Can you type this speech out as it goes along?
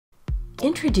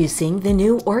Introducing the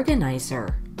new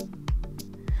Organizer.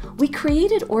 We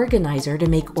created Organizer to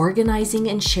make organizing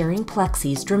and sharing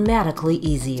Plexies dramatically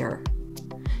easier.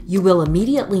 You will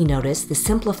immediately notice the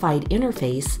simplified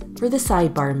interface for the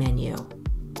sidebar menu.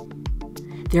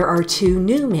 There are two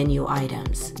new menu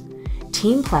items,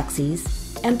 Team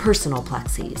Plexies and Personal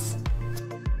Plexies.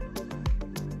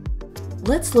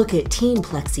 Let's look at Team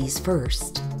Plexies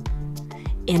first.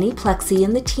 Any Plexie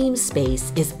in the team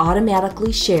space is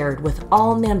automatically shared with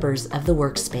all members of the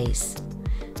workspace.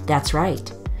 That's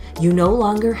right, you no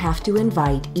longer have to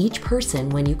invite each person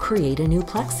when you create a new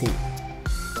Plexie.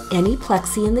 Any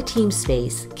Plexie in the team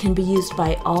space can be used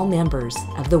by all members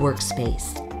of the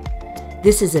workspace.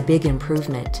 This is a big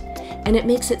improvement, and it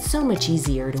makes it so much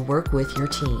easier to work with your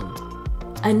team.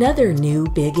 Another new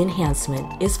big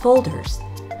enhancement is folders.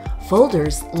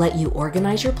 Folders let you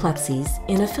organize your Plexies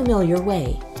in a familiar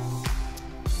way.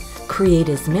 Create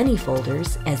as many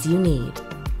folders as you need.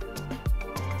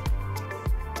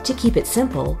 To keep it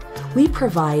simple, we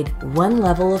provide one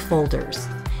level of folders,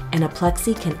 and a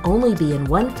Plexie can only be in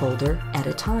one folder at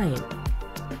a time.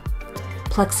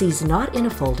 Plexies not in a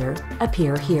folder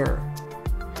appear here.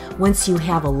 Once you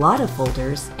have a lot of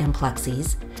folders and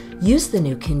Plexies, use the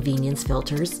new convenience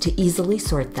filters to easily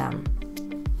sort them.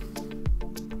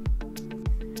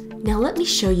 Now let me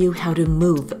show you how to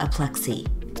move a Plexie.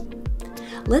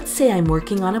 Let's say I'm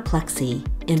working on a Plexie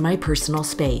in my personal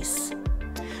space.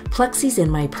 Plexies in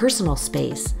my personal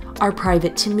space are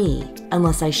private to me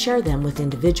unless I share them with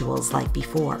individuals like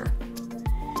before.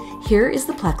 Here is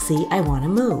the Plexie I want to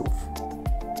move.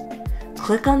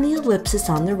 Click on the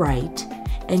ellipsis on the right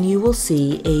and you will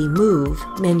see a Move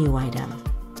menu item.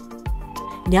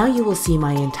 Now you will see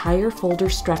my entire folder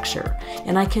structure,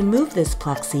 and I can move this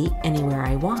Plexie anywhere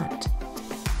I want.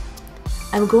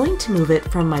 I'm going to move it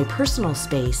from my personal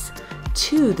space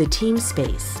to the team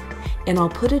space, and I'll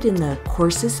put it in the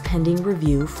Courses Pending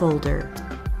Review folder.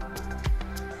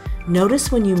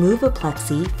 Notice when you move a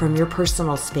Plexie from your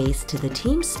personal space to the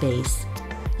team space,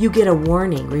 you get a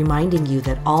warning reminding you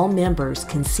that all members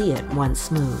can see it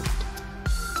once moved.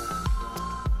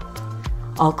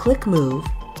 I'll click Move,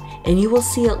 and you will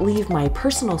see it leave my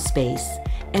personal space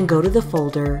and go to the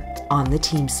folder on the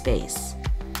team space.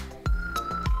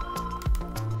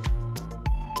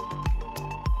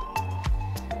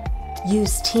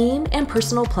 Use Team and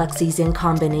Personal Plexies in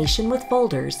combination with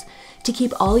folders to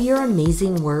keep all your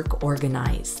amazing work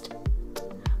organized.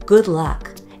 Good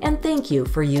luck, and thank you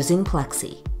for using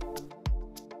Plexie.